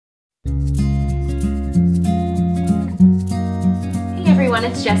everyone,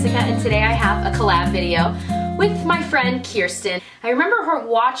 it's Jessica, and today I have a collab video with my friend Kirsten. I remember her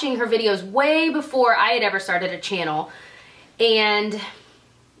watching her videos way before I had ever started a channel, and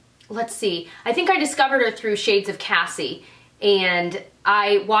let's see, I think I discovered her through Shades of Cassie, and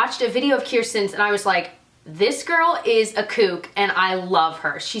I watched a video of Kirsten's and I was like, this girl is a kook and I love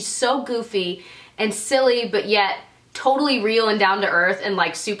her. She's so goofy and silly, but yet totally real and down to earth and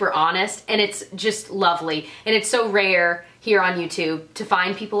like super honest, and it's just lovely. And it's so rare here on YouTube to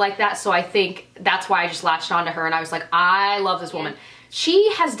find people like that, so I think that's why I just latched onto her and I was like, I love this woman.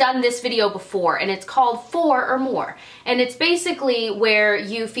 She has done this video before and it's called 4 or More, and it's basically where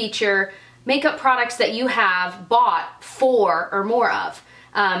you feature makeup products that you have bought 4 or more of.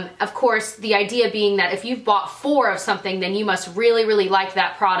 Of course, the idea being that if you've bought 4 of something, then you must really, really like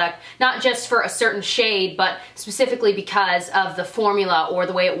that product, not just for a certain shade, but specifically because of the formula or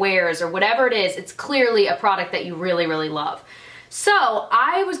the way it wears or whatever it is. It's clearly a product that you really, really love. So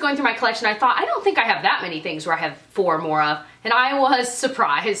I was going through my collection. I thought, I don't think I have that many things where I have 4 or more of, and I was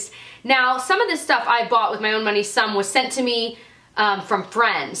surprised. Now, some of this stuff I bought with my own money, some was sent to me from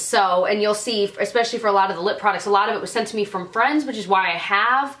friends. So, and you'll see, especially for a lot of the lip products, a lot of it was sent to me from friends, which is why I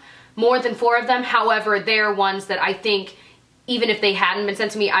have more than 4 of them. However, they're ones that I think, even if they hadn't been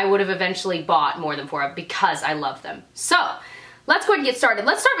sent to me, I would have eventually bought more than 4 of because I love them. So, let's go ahead and get started.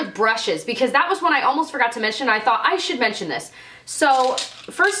 Let's start with brushes, because that was one I almost forgot to mention. I thought I should mention this. So,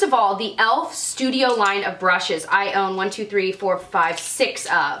 first of all, the e.l.f. Studio line of brushes, I own 1, 2, 3, 4, 5, 6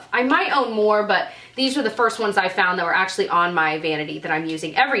 of. I might own more, but these were the first ones I found that were actually on my vanity that I'm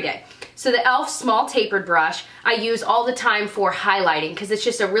using every day. So the e.l.f. small tapered brush I use all the time for highlighting because it's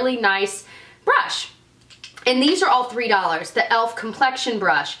just a really nice brush. And these are all $3. The e.l.f. complexion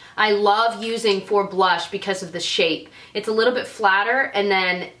brush I love using for blush because of the shape. It's a little bit flatter, and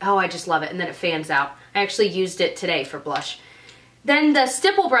then, oh, I just love it, and then it fans out. I actually used it today for blush. Then the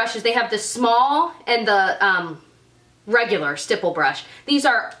stipple brushes, they have the small and the regular stipple brush. These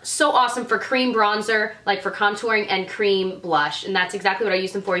are so awesome for cream bronzer, like for contouring, and cream blush, and that's exactly what I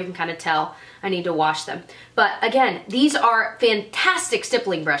use them for. You can kind of tell I need to wash them. But again, these are fantastic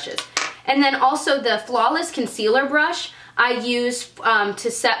stippling brushes. And then also the Flawless Concealer brush I use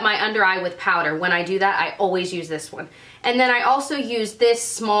to set my under eye with powder. When I do that, I always use this one. And then I also use this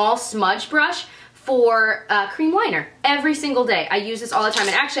small smudge brush for cream liner every single day. I use this all the time,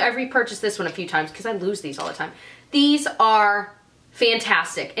 and actually I've repurchased this one a few times because I lose these all the time. These are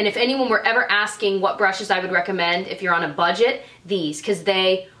fantastic, and if anyone were ever asking what brushes I would recommend if you're on a budget, these, because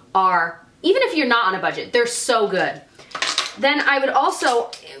they are, even if you're not on a budget, they're so good. Then I would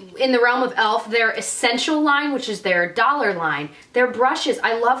also, in the realm of e.l.f., their Essential line, which is their dollar line, their brushes,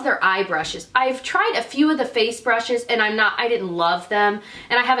 I love their eye brushes. I've tried a few of the face brushes, and I didn't love them,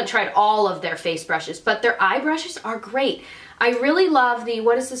 and I haven't tried all of their face brushes, but their eye brushes are great. I really love the,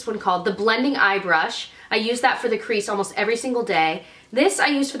 what is this one called? The Blending Eye Brush. I use that for the crease almost every single day. This I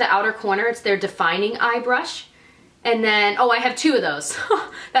use for the outer corner. It's their Defining Eye Brush. And then, oh, I have 2 of those.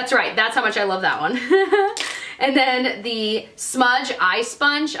 That's right, that's how much I love that one. And then the Smudge Eye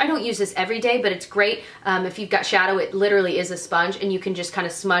Sponge. I don't use this every day, but it's great. If you've got shadow, it literally is a sponge, and you can just kind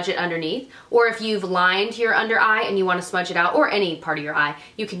of smudge it underneath. Or if you've lined your under eye and you want to smudge it out, or any part of your eye,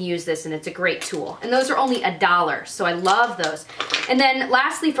 you can use this, and it's a great tool. And those are only $1, so I love those. And then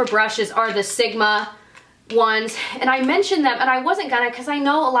lastly for brushes are the Sigma ones, and I mentioned them, and I wasn't gonna because I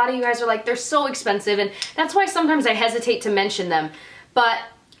know a lot of you guys are like, they're so expensive, and that's why sometimes I hesitate to mention them, but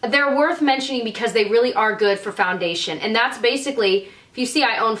they're worth mentioning because they really are good for foundation. And that's basically, if you see,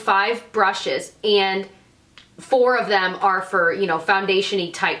 I own 5 brushes, and 4 of them are for, you know, foundation-y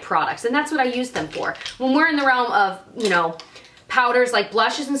type products, and that's what I use them for. When we're in the realm of, you know, powders like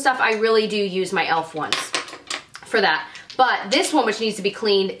blushes and stuff, I really do use my e.l.f. ones for that. But this one, which needs to be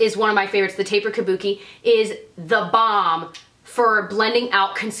cleaned, is one of my favorites. The Tapered Kabuki is the bomb for blending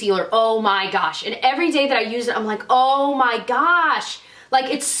out concealer. Oh my gosh. And every day that I use it, I'm like, oh my gosh. Like,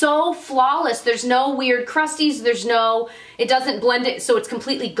 it's so flawless. There's no weird crusties. There's no, it doesn't blend it so it's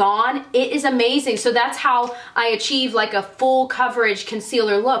completely gone. It is amazing. So that's how I achieve like a full coverage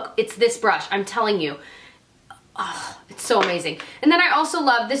concealer look. It's this brush, I'm telling you. Oh, it's so amazing. And then I also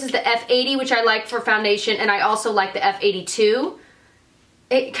love, this is the F80, which I like for foundation, and I also like the F82.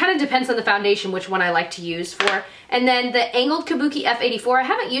 It kind of depends on the foundation which one I like to use for. And then the Angled Kabuki F84, I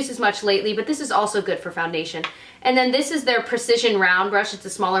haven't used as much lately, but this is also good for foundation. And then this is their Precision Round brush. It's a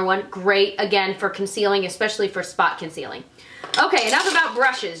smaller one. Great, again, for concealing, especially for spot concealing. Okay, enough about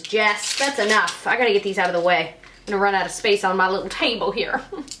brushes, Jess. That's enough. I gotta get these out of the way. I'm gonna run out of space on my little table here.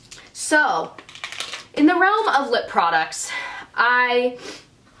 So, in the realm of lip products, I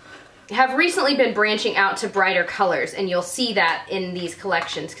have recently been branching out to brighter colors, and you'll see that in these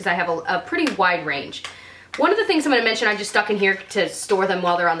collections because I have a pretty wide range. One of the things I'm going to mention, I just stuck in here to store them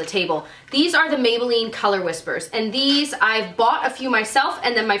while they're on the table. These are the Maybelline Color Whispers, and these I've bought a few myself,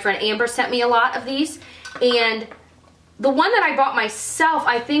 and then my friend Amber sent me a lot of these. And the one that I bought myself,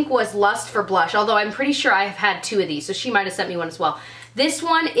 I think, was Lust for Blush, although I'm pretty sure I have had 2 of these, so she might have sent me one as well. This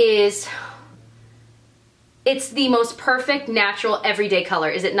one is, it's the most perfect, natural, everyday color.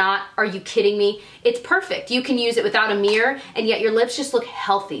 Is it not? Are you kidding me? It's perfect. You can use it without a mirror, and yet your lips just look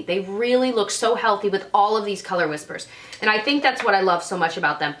healthy. They really look so healthy with all of these Color Whispers. And I think that's what I love so much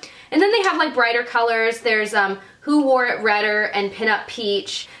about them. And then they have like brighter colors. There's Who Wore It Redder and Pinup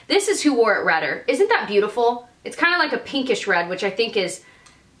Peach. This is Who Wore It Redder. Isn't that beautiful? It's kind of like a pinkish red, which I think is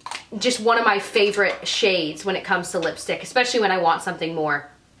just one of my favorite shades when it comes to lipstick, especially when I want something more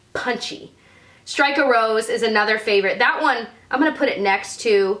punchy. Strike a Rose is another favorite. That one, I'm going to put it next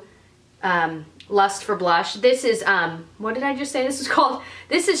to Lust for Blush. This is, what did I just say this is called?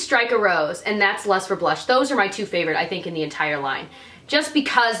 This is Strike a Rose, and that's Lust for Blush. Those are my 2 favorite, I think, in the entire line, just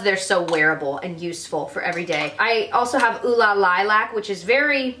because they're so wearable and useful for every day. I also have Ooh La Lilac, which is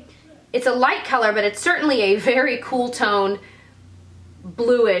very, it's a light color, but it's certainly a very cool toned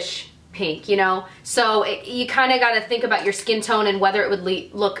bluish pink, you know? So you kind of got to think about your skin tone and whether it would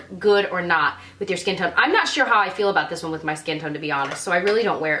look good or not with your skin tone. I'm not sure how I feel about this one with my skin tone, to be honest, so I really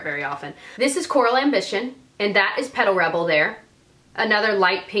don't wear it very often. This is Coral Ambition, and that is Petal Rebel there. Another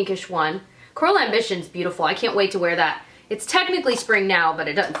light pinkish one. Coral Ambition's beautiful. I can't wait to wear that. It's technically spring now, but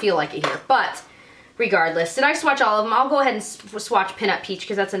it doesn't feel like it here. But regardless, did I swatch all of them? I'll go ahead and swatch Pinup Peach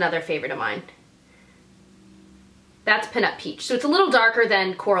because that's another favorite of mine. That's Pinup Peach. So it's a little darker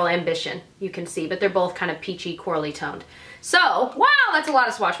than Coral Ambition, you can see, but they're both kind of peachy, corally toned. So, wow, that's a lot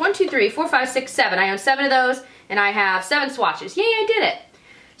of swatch. 1, 2, 3, 4, 5, 6, 7. I own 7 of those, and I have 7 swatches. Yay, I did it.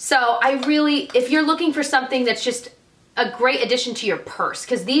 So I really, if you're looking for something that's just a great addition to your purse,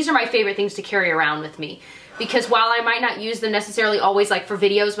 because these are my favorite things to carry around with me. Because while I might not use them necessarily always like for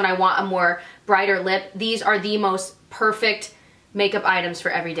videos when I want a more brighter lip, these are the most perfect makeup items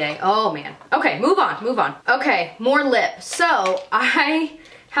for every day. Oh man. Okay, move on, move on. Okay, more lip. So I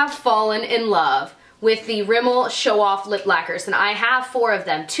have fallen in love with the Rimmel Show Off Lip Lacquers, and I have 4 of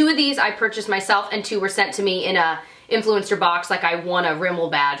them. 2 of these I purchased myself, and 2 were sent to me in a influencer box, like I won a Rimmel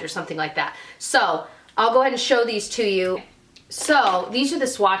badge or something like that. So I'll go ahead and show these to you. So these are the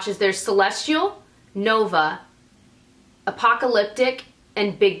swatches. There's Celestial, Nova, Apocalyptic,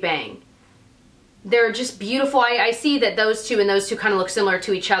 and Big Bang. They're just beautiful. I see that those 2 and those 2 kind of look similar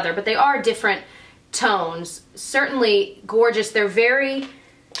to each other, but they are different tones. Certainly gorgeous. They're very,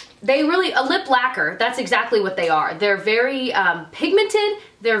 a lip lacquer, that's exactly what they are. They're very pigmented.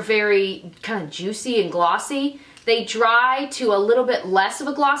 They're very kind of juicy and glossy. They dry to a little bit less of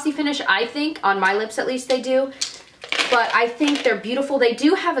a glossy finish, I think. On my lips, at least, they do. But I think they're beautiful. They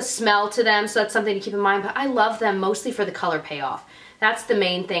do have a smell to them, so that's something to keep in mind, but I love them mostly for the color payoff. That's the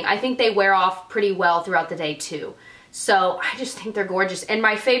main thing. I think they wear off pretty well throughout the day too. So I just think they're gorgeous. And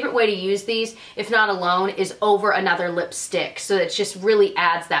my favorite way to use these, if not alone, is over another lipstick. So it just really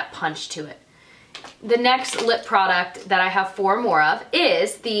adds that punch to it. The next lip product that I have 4 more of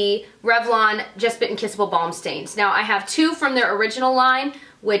is the Revlon Just Bitten Kissable Balm Stains. Now I have 2 from their original line,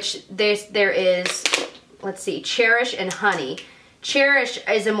 which there is, let's see, Cherish and Honey. Cherish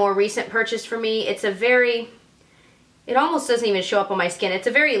is a more recent purchase for me. It's a very, it almost doesn't even show up on my skin. It's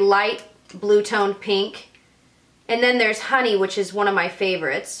a very light blue toned pink. And then there's Honey, which is one of my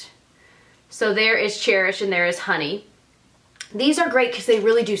favorites. So there is Cherish and there is Honey. These are great because they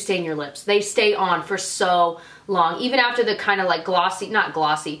really do stay in your lips. They stay on for so long. Even after the kind of like glossy, not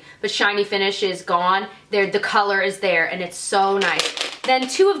glossy, but shiny finish is gone, the color is there and it's so nice. Then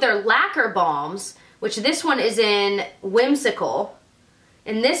 2 of their lacquer balms, which this one is in Whimsical.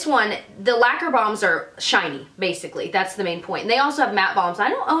 And this one, the lacquer balms are shiny, basically. That's the main point. And they also have matte balms. I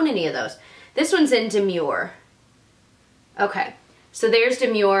don't own any of those. This one's in Demure. Okay, so there's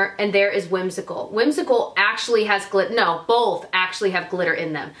Demure and there is Whimsical. Whimsical actually has glitter. No, both actually have glitter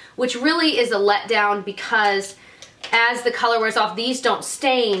in them, which really is a letdown because as the color wears off, these don't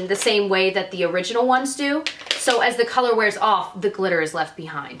stain the same way that the original ones do. So as the color wears off, the glitter is left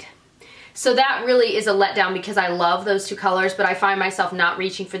behind. So that really is a letdown because I love those 2 colors, but I find myself not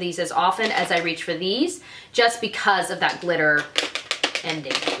reaching for these as often as I reach for these just because of that glitter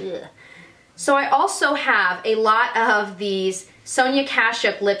ending. Ugh. So I also have a lot of these Sonia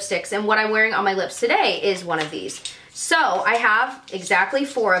Kashuk lipsticks, and what I'm wearing on my lips today is one of these. So I have exactly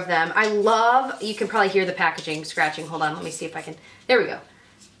 4 of them. I love, you can probably hear the packaging scratching. Hold on, let me see if I can, there we go.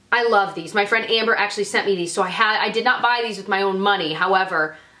 I love these. My friend Amber actually sent me these, so I did not buy these with my own money.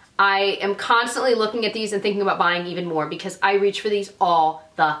 However, I am constantly looking at these and thinking about buying even more because I reach for these all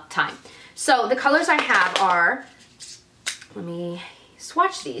the time. So the colors I have are, let me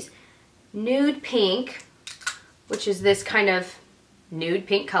swatch these. Nude pink, which is this kind of nude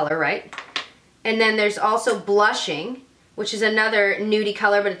pink color, right? And then there's also blushing, which is another nudie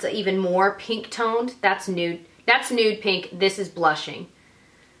color, but it's even more pink toned. That's nude. That's nude pink. This is blushing.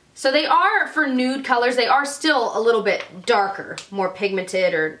 So they are, for nude colors, they are still a little bit darker, more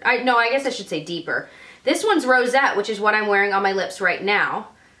pigmented, or, no, I guess I should say deeper. This one's rosette, which is what I'm wearing on my lips right now.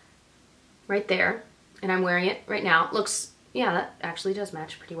 Right there. And I'm wearing it right now. Looks, yeah, that actually does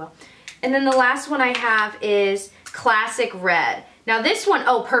match pretty well. And then the last one I have is classic red. Now this one,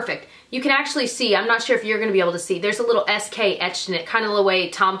 oh, perfect. You can actually see, I'm not sure if you're going to be able to see, there's a little SK etched in it, kind of the way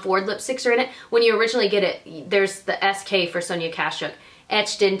Tom Ford lipsticks are in it. When you originally get it, there's the SK for Sonia Kashuk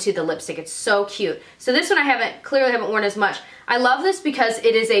etched into the lipstick. It's so cute. So this one I clearly haven't worn as much. I love this because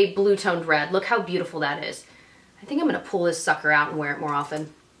it is a blue toned red. Look how beautiful that is. I think I'm going to pull this sucker out and wear it more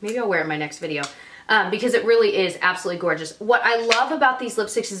often. Maybe I'll wear it in my next video because it really is absolutely gorgeous. What I love about these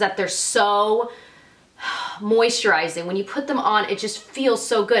lipsticks is that they're so moisturizing. When you put them on, it just feels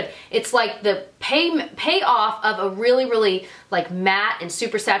so good. It's like the payoff of a really, really like matte and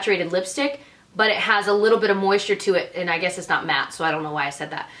super saturated lipstick, but it has a little bit of moisture to it, and I guess it's not matte, so I don't know why I said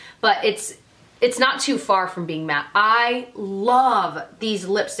that. But it's not too far from being matte. I love these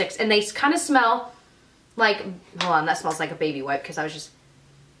lipsticks, and they kind of smell like, hold on, that smells like a baby wipe because I was just,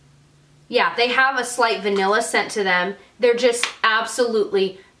 yeah, they have a slight vanilla scent to them. They're just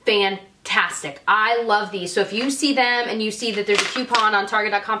absolutely fantastic. I love these. So if you see them and you see that there's a coupon on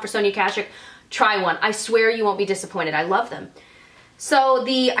Target.com for Sonia Kashuk, try one. I swear you won't be disappointed. I love them. So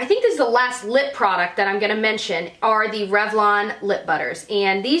I think this is the last lip product that I'm going to mention are the Revlon lip butters.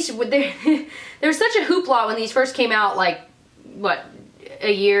 And these, there was such a hoopla when these first came out, like, what,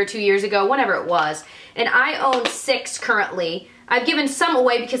 a year, 2 years ago, whenever it was. And I own 6 currently. I've given some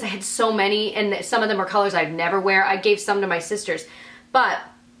away because I had so many, and some of them are colors I'd never wear. I gave some to my sisters. But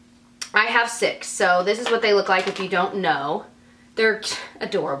I have 6, so this is what they look like if you don't know. They're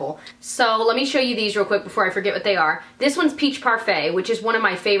adorable. So let me show you these real quick before I forget what they are. This one's Peach Parfait, which is one of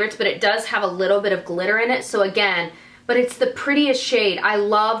my favorites, but it does have a little bit of glitter in it. So again, but it's the prettiest shade. I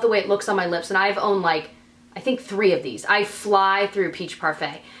love the way it looks on my lips, and I've owned like, I think 3 of these. I fly through Peach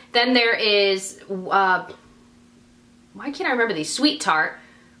Parfait. Then there is, why can't I remember these? Sweet Tart,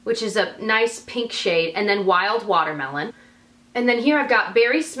 which is a nice pink shade, and then Wild Watermelon. And then here I've got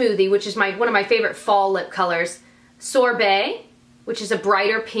Berry Smoothie, which is one of my favorite fall lip colors. Sorbet, which is a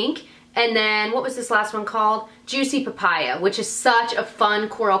brighter pink, and then what was this last one called? Juicy Papaya, which is such a fun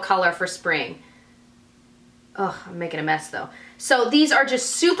coral color for spring. Oh, I'm making a mess though. So these are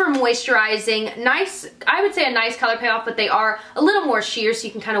just super moisturizing, nice, I would say a nice color payoff, but they are a little more sheer so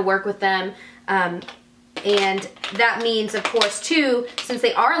you can kind of work with them. And that means, of course, too, since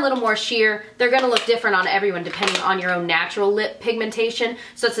they are a little more sheer, they're going to look different on everyone depending on your own natural lip pigmentation.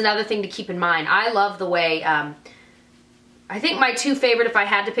 So it's another thing to keep in mind. I love the way, I think my 2 favorite, if I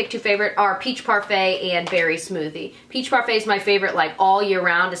had to pick 2 favorite, are Peach Parfait and Berry Smoothie. Peach Parfait is my favorite like all year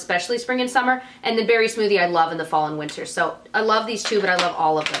round, especially spring and summer. And then Berry Smoothie I love in the fall and winter. So I love these 2, but I love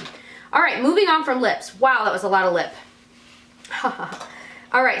all of them. All right, moving on from lips. Wow, that was a lot of lip.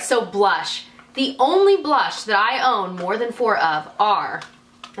 All right, so blush. The only blush that I own more than 4 of are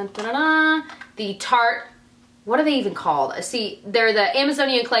the Tarte, what are they even called? See, they're the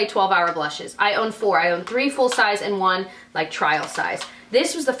Amazonian Clay 12-hour blushes. I own 4. I own 3 full size and 1 like trial size.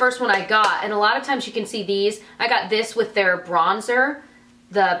 This was the first one I got, and a lot of times you can see these. I got this with their bronzer,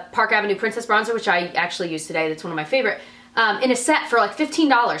 the Park Avenue Princess bronzer, which I actually use today. That's one of my favorite. In a set for like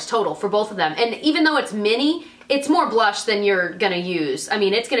 $15 total for both of them. And even though it's mini, it's more blush than you're gonna use. I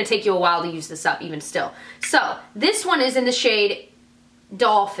mean, it's gonna take you a while to use this up even still. So this one is in the shade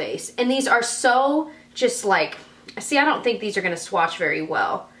Doll Face, and these are so just like, see, I don't think these are gonna swatch very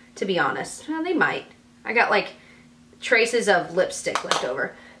well, to be honest. Well, they might. I got like traces of lipstick left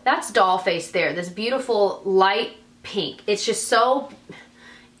over. That's Doll Face there, this beautiful light pink. It's just so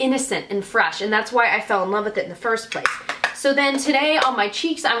innocent and fresh, and that's why I fell in love with it in the first place. So then today on my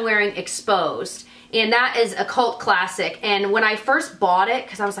cheeks, I'm wearing Exposed. And that is a cult classic. And when I first bought it,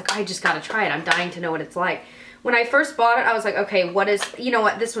 because I was like, I just gotta try it. I'm dying to know what it's like. When I first bought it, I was like, okay, you know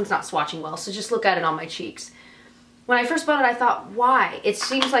what? This one's not swatching well, so just look at it on my cheeks. When I first bought it, I thought, why? It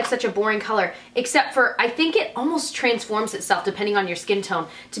seems like such a boring color, except for, I think it almost transforms itself, depending on your skin tone,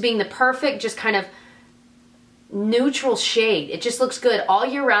 to being the perfect, just kind of neutral shade. It just looks good all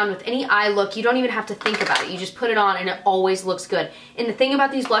year round with any eye look. You don't even have to think about it. You just put it on and it always looks good. And the thing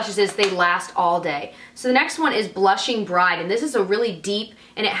about these blushes is they last all day. So the next one is Blushing Bride, and this is a really deep,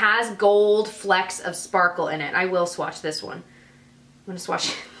 and it has gold flecks of sparkle in it. I will swatch this one. I'm gonna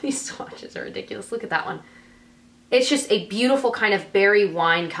swatch, these swatches are ridiculous. Look at that one. It's just a beautiful kind of berry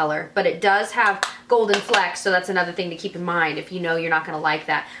wine color, but it does have golden flecks, so that's another thing to keep in mind if you know you're not gonna like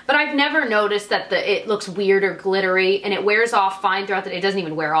that. But I've never noticed that it looks weird or glittery, and it wears off fine throughout the day. It doesn't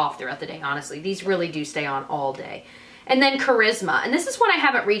even wear off throughout the day, honestly. These really do stay on all day. And then Charisma, and this is one I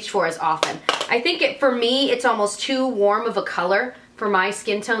haven't reached for as often. I think for me, it's almost too warm of a color for my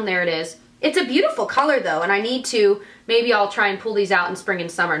skin tone. There it is. It's a beautiful color though, and I need to, maybe I'll try and pull these out in spring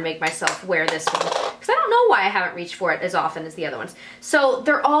and summer and make myself wear this one. Because I don't know why I haven't reached for it as often as the other ones. So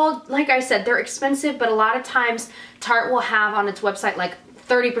they're all, like I said, they're expensive, but a lot of times Tarte will have on its website like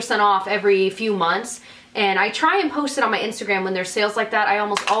 30% off every few months. And I try and post it on my Instagram when there's sales like that. I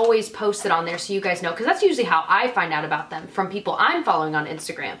almost always post it on there so you guys know, because that's usually how I find out about them, from people I'm following on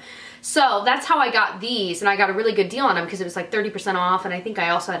Instagram. So that's how I got these, and I got a really good deal on them because it was like 30% off, and I think I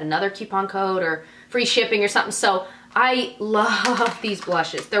also had another coupon code or free shipping or something. So I love these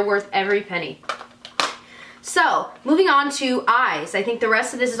blushes. They're worth every penny. So moving on to eyes. I think the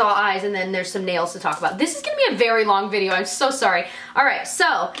rest of this is all eyes, and then there's some nails to talk about. This is gonna be a very long video. I'm so sorry. All right,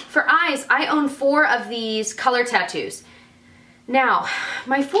 so for eyes, I own 4 of these color tattoos. Now,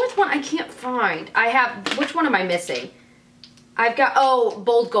 my 4th one I can't find. I have, which one am I missing? I've got, oh,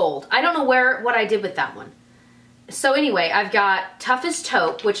 Bold Gold. I don't know what I did with that one. So anyway, I've got Tough as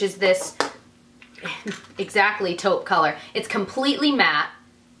Taupe, which is this exactly taupe color. It's completely matte.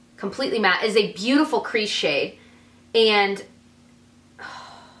 Completely matte. Is a beautiful crease shade. And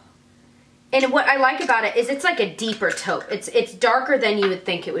what I like about it is it's like a deeper taupe. It's darker than you would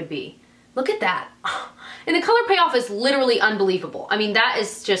think it would be. Look at that. And the color payoff is literally unbelievable. I mean, that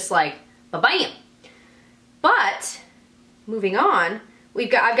is just like, ba-bam. But moving on, I've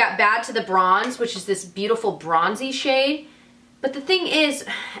got Bad to the Bronze, which is this beautiful bronzy shade. But the thing is,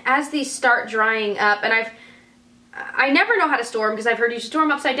 as these start drying up, and I never know how to store them because I've heard you should store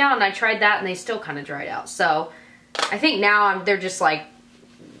them upside down, and I tried that and they still kind of dried out. So I think now they're just like,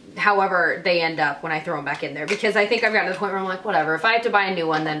 however they end up when I throw them back in there, because I think I've gotten to the point where I'm like, whatever, if I have to buy a new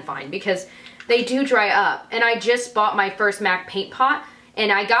one, then fine, because they do dry up. And I just bought my first MAC paint pot,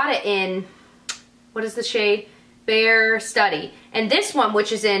 and I got it in, what is the shade? Bare Study. And this one,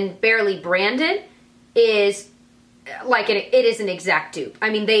 which is in Barely Branded, is like it is an exact dupe.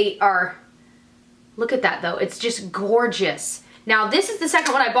 I mean, they are, look at that though. It's just gorgeous. Now this is the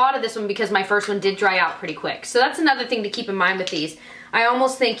second one I bought of this one because my first one did dry out pretty quick. So that's another thing to keep in mind with these. I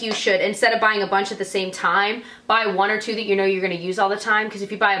almost think you should, instead of buying a bunch at the same time, buy 1 or 2 that you know you're going to use all the time, because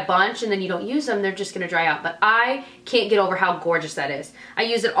if you buy a bunch and then you don't use them, they're just going to dry out. But I can't get over how gorgeous that is. I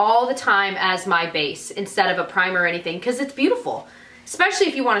use it all the time as my base instead of a primer or anything, because it's beautiful, especially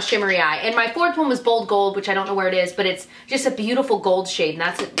if you want a shimmery eye. And my 4th one was Bold Gold, which I don't know where it is, but it's just a beautiful gold shade, and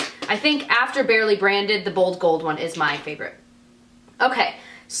that's it. I think after Barely Branded, the Bold Gold one is my favorite. Okay,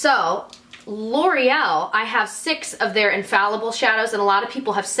 so L'Oreal, I have 6 of their infallible shadows, and a lot of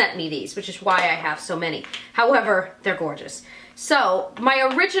people have sent me these, which is why I have so many. However, they're gorgeous. So my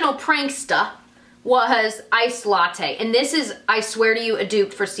original pranksta was Iced Latte, and this is, I swear to you, a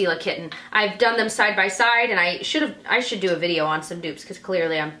dupe for Stila Kitten. I've done them side by side, and I should do a video on some dupes, because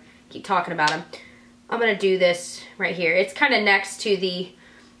clearly I keep talking about them. I'm gonna do this right here. It's kind of next to the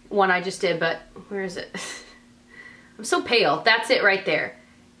one I just did, but where is it? I'm so pale. That's it right there.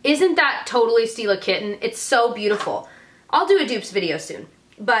 Isn't that totally Stila Kitten? It's so beautiful. I'll do a dupes video soon,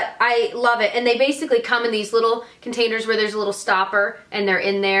 but I love it. And they basically come in these little containers where there's a little stopper, and they're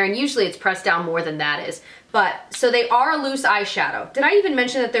in there, and usually it's pressed down more than that is. But, so they are a loose eyeshadow. Did I even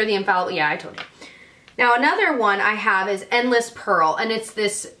mention that they're the infallible? Yeah, I told you. Now another one I have is Endless Pearl, and it's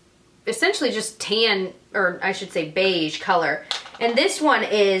this essentially just tan, or I should say beige color. And this one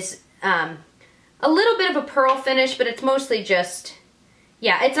is a little bit of a pearl finish, but it's mostly just,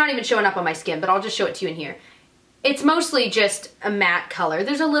 yeah, it's not even showing up on my skin, but I'll just show it to you in here. It's mostly just a matte color.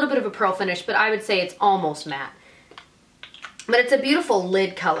 There's a little bit of a pearl finish, but I would say it's almost matte. But it's a beautiful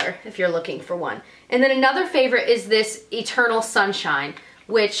lid color if you're looking for one. And then another favorite is this Eternal Sunshine,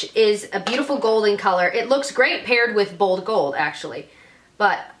 which is a beautiful golden color. It looks great paired with Bold Gold, actually.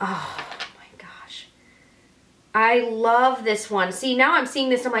 But, oh my gosh. I love this one. See, now I'm seeing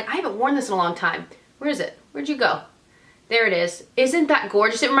this, I'm like, I haven't worn this in a long time. Where is it? Where'd you go? There it is. Isn't that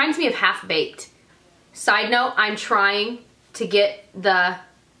gorgeous? It reminds me of Half Baked. Side note, I'm trying to get the,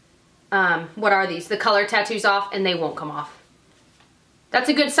 what are these? The color tattoos off, and they won't come off. That's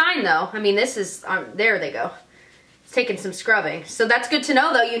a good sign though. I mean, this is, there they go. It's taking some scrubbing. So that's good to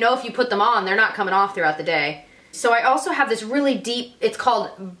know though. You know if you put them on, they're not coming off throughout the day. So I also have this really deep, it's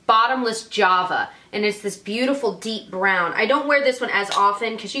called Bottomless Java, and it's this beautiful deep brown. I don't wear this one as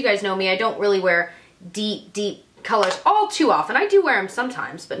often because you guys know me, I don't really wear deep colors all too often. I do wear them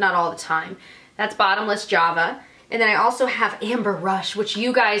sometimes, but not all the time. That's Bottomless Java. And then I also have Amber Rush, which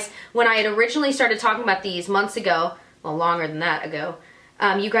you guys, when I had originally started talking about these months ago, well, longer than that ago,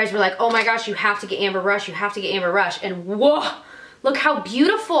 you guys were like, oh my gosh, you have to get Amber Rush, you have to get Amber Rush. And whoa, look how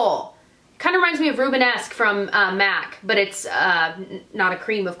beautiful. Kind of reminds me of Rubenesque from MAC, but it's not a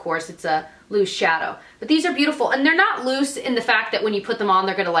cream, of course. It's a loose shadow. But these are beautiful, and they're not loose in the fact that when you put them on,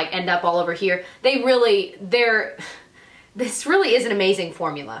 they're gonna like end up all over here. This really is an amazing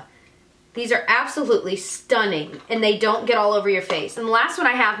formula. These are absolutely stunning, and they don't get all over your face. And the last one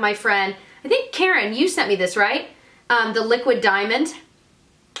I have, my friend, I think Karen, you sent me this, right? The Liquid Diamond.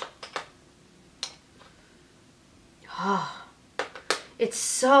 Oh. It's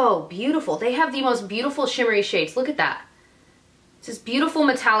so beautiful. They have the most beautiful shimmery shades. Look at that. It's this beautiful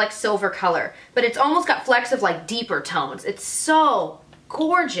metallic silver color, but it's almost got flecks of like deeper tones. It's so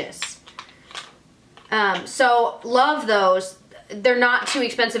gorgeous. So love those. They're not too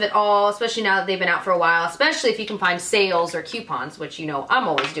expensive at all, especially now that they've been out for a while, especially if you can find sales or coupons, which you know I'm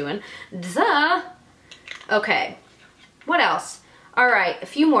always doing. Duh. Okay, what else? All right, a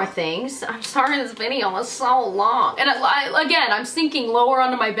few more things. I'm sorry this video was so long. And again, I'm sinking lower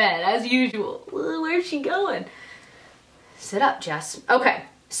onto my bed, as usual. Where's she going? Sit up, Jess. Okay,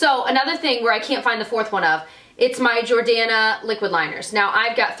 so another thing where I can't find the fourth one of, it's my Jordana liquid liners. Now,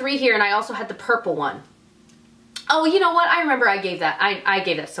 I've got 3 here, and I also had the purple one. Oh, you know what? I remember I gave that. I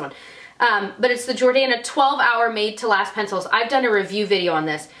gave that to someone. But it's the Jordana 12-hour made to last pencils. I've done a review video on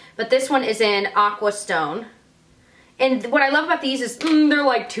this, but this one is in Aqua Stone. And what I love about these is they're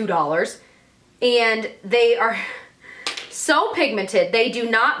like $2, and they are so pigmented. They do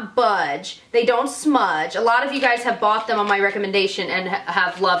not budge. They don't smudge. A lot of you guys have bought them on my recommendation and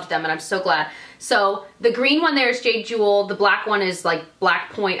have loved them, and I'm so glad. So the green one there is Jade Jewel. The black one is like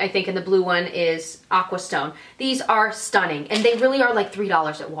Black Point, I think, and the blue one is Aqua Stone. These are stunning, and they really are like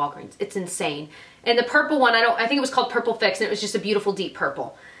 $3 at Walgreens. It's insane. And the purple one, I think it was called Purple Fix, and it was just a beautiful deep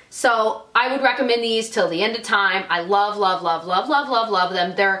purple. So I would recommend these till the end of time. I love, love, love, love, love, love, love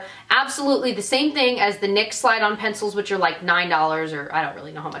them. They're absolutely the same thing as the NYX slide-on pencils, which are like $9, or I don't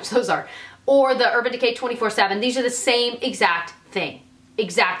really know how much those are, or the Urban Decay 24/7. These are the same exact thing.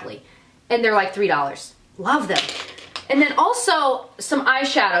 Exactly. And they're like $3. Love them. And then also some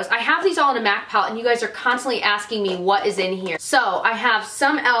eyeshadows. I have these all in a MAC palette, and you guys are constantly asking me what is in here. So I have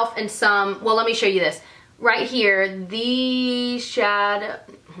some e.l.f. and some, well, let me show you this. Right here, these shadow,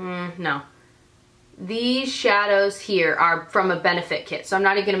 no. These shadows here are from a Benefit kit, so I'm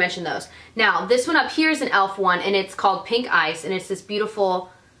not even going to mention those. Now, this one up here is an e.l.f. one, and it's called Pink Ice, and it's this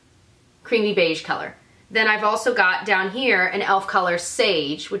beautiful creamy beige color. Then I've also got down here an e.l.f. color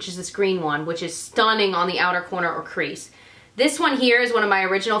Sage, which is this green one, which is stunning on the outer corner or crease. This one here is one of my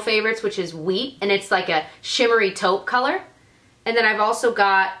original favorites, which is Wheat, and it's like a shimmery taupe color. And then I've also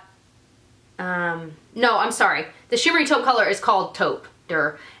got, no, I'm sorry. The shimmery taupe color is called Taupe.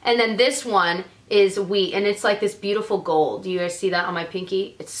 And then this one is Wheat, and it's like this beautiful gold. Do you guys see that on my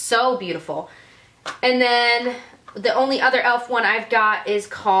pinky? It's so beautiful. And then the only other e.l.f. one I've got is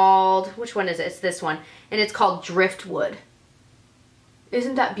called, which one is it? It's this one. And it's called Driftwood.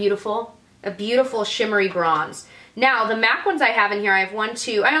 Isn't that beautiful? A beautiful shimmery bronze. Now, the MAC ones I have in here, I have 1,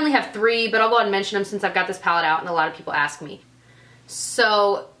 2, I only have 3, but I'll go ahead and mention them since I've got this palette out and a lot of people ask me.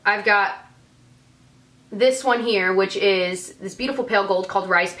 So, I've got this one here, which is this beautiful pale gold called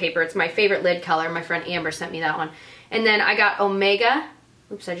Rice Paper. It's my favorite lid color. My friend Amber sent me that one. And then I got Omega.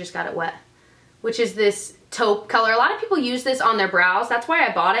 Oops, I just got it wet. Which is this taupe color. A lot of people use this on their brows. That's why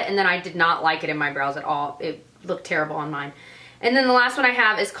I bought it, and then I did not like it in my brows at all. It looked terrible on mine. And then the last one I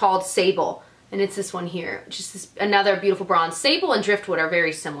have is called Sable. And it's this one here, which is this, another beautiful bronze. Sable and Driftwood are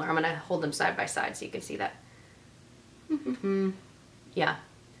very similar. I'm going to hold them side by side so you can see that. Yeah.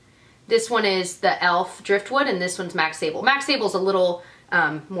 This one is the e.l.f. Driftwood, and this one's MAC Sable. MAC Sable's a little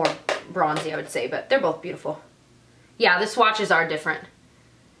more bronzy, I would say, but they're both beautiful. Yeah, the swatches are different.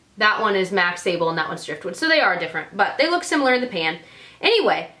 That one is MAC Sable, and that one's Driftwood. So they are different, but they look similar in the pan.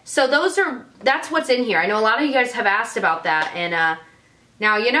 Anyway, so that's what's in here. I know a lot of you guys have asked about that, and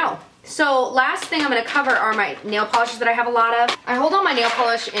now you know. So last thing I'm going to cover are my nail polishes that I have a lot of. I hold on my nail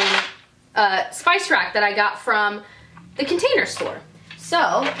polish in a spice rack that I got from the Container Store.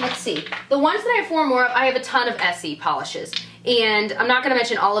 So, let's see. The ones that I have 4 more of, I have a ton of Essie polishes. And I'm not going to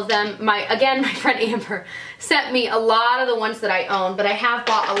mention all of them. Again, my friend Amber sent me a lot of the ones that I own, but I have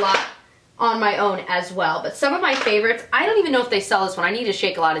bought a lot on my own as well. But some of my favorites, I don't even know if they sell this one. I need to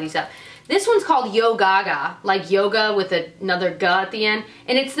shake a lot of these up. This one's called Yo Gaga, like yoga with another ga at the end.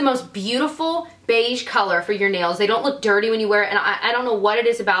 And it's the most beautiful beige color for your nails. They don't look dirty when you wear it, and I don't know what it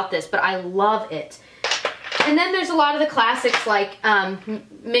is about this, but I love it. And then there's a lot of the classics like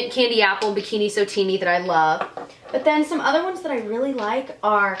Mint Candy Apple, Bikini Sotini that I love. But then some other ones that I really like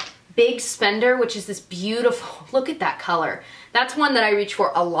are Big Spender, which is this beautiful, look at that color. That's one that I reach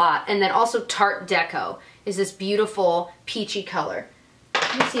for a lot. And then also Tarte Deco is this beautiful peachy color.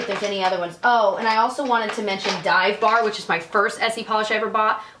 Let me see if there's any other ones. Oh, and I also wanted to mention Dive Bar, which is my first Essie polish I ever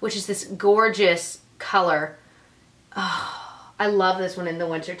bought, which is this gorgeous color. Oh, I love this one in the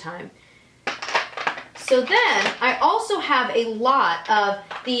wintertime. So then I also have a lot of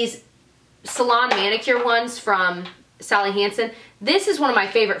these salon manicure ones from Sally Hansen. This is one of my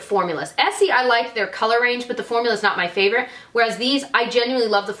favorite formulas. Essie, I like their color range, but the formula is not my favorite. Whereas these, I genuinely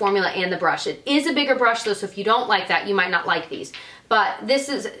love the formula and the brush. It is a bigger brush though, so if you don't like that, you might not like these. But this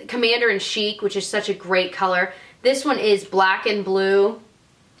is Commander and Chic, which is such a great color. This one is Black and Blue.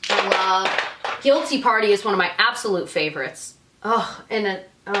 I love. Guilty Party is one of my absolute favorites. Oh, and then,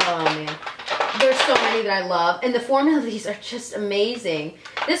 oh man. There's so many that I love. And the formula of these are just amazing.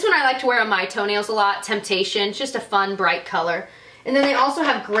 This one I like to wear on my toenails a lot. Temptation. It's just a fun, bright color. And then they also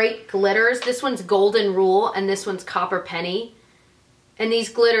have great glitters. This one's Golden Rule and this one's Copper Penny. And these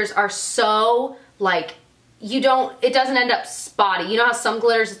glitters are so, like, it doesn't end up spotty. You know how some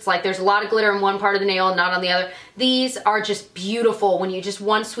glitters, it's like there's a lot of glitter in one part of the nail and not on the other. These are just beautiful when you just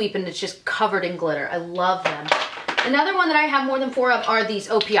one sweep and it's just covered in glitter. I love them. Another one that I have more than 4 of are these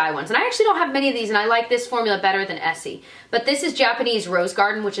OPI ones. And I actually don't have many of these, and I like this formula better than Essie. But this is Japanese Rose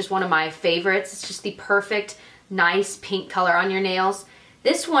Garden, which is one of my favorites. It's just the perfect, nice pink color on your nails.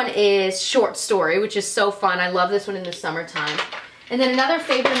 This one is Short Story, which is so fun. I love this one in the summertime. And then another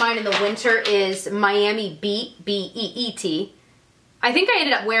favorite of mine in the winter is Miami Beat, B-E-E-T. I think I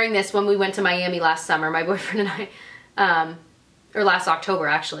ended up wearing this when we went to Miami last summer, my boyfriend and I, or last October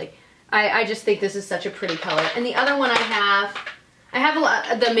actually. I just think this is such a pretty color. And the other one I have a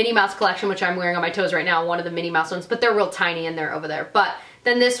lot, the Minnie Mouse collection, which I'm wearing on my toes right now, one of the Minnie Mouse ones, but they're real tiny and they're over there. But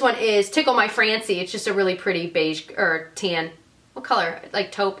then this one is Tickle My Francie. It's just a really pretty beige, or tan, what color?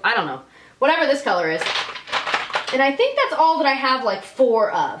 Like taupe, I don't know. Whatever this color is. And I think that's all that I have like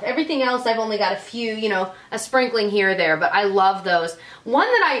 4 of. Everything else I've only got a few, you know, a sprinkling here or there, but I love those. One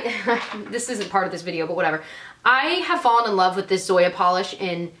that this isn't part of this video, but whatever. I have fallen in love with this Zoya polish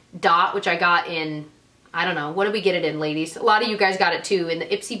in Dot, which I got in, I don't know, what did we get it in, ladies? A lot of you guys got it too, in the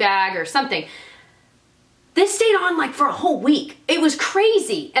IPSY bag or something. This stayed on like for a whole week. It was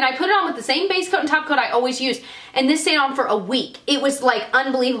crazy. And I put it on with the same base coat and top coat I always use, and this stayed on for a week. It was like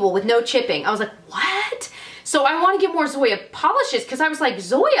unbelievable with no chipping. I was like, what? So I want to get more Zoya polishes because I was like,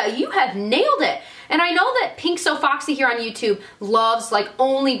 Zoya, you have nailed it. And I know that Pink So Foxy here on YouTube loves, like,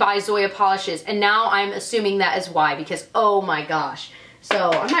 only buys Zoya polishes. And now I'm assuming that is why, because oh my gosh.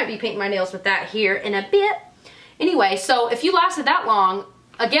 So I might be painting my nails with that here in a bit. Anyway, so if you lasted that long,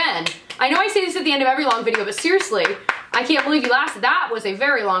 again, I know I say this at the end of every long video, but seriously, I can't believe you lasted. That was a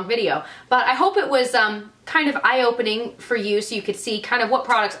very long video. But I hope it was kind of eye-opening for you so you could see kind of what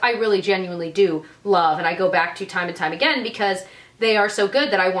products I really genuinely do love. And I go back to time and time again because they are so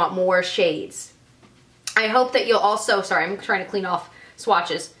good that I want more shades. I hope that you'll also, sorry, I'm trying to clean off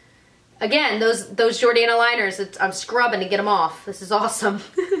swatches. Again, those Jordana liners, I'm scrubbing to get them off. This is awesome.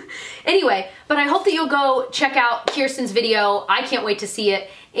 Anyway, but I hope that you'll go check out Kirsten's video. I can't wait to see it.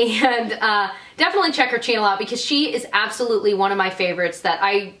 And definitely check her channel out because she is absolutely one of my favorites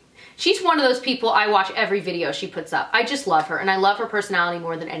she's one of those people I watch every video she puts up. I just love her, and I love her personality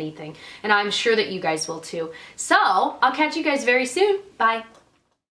more than anything. And I'm sure that you guys will too. So, I'll catch you guys very soon. Bye.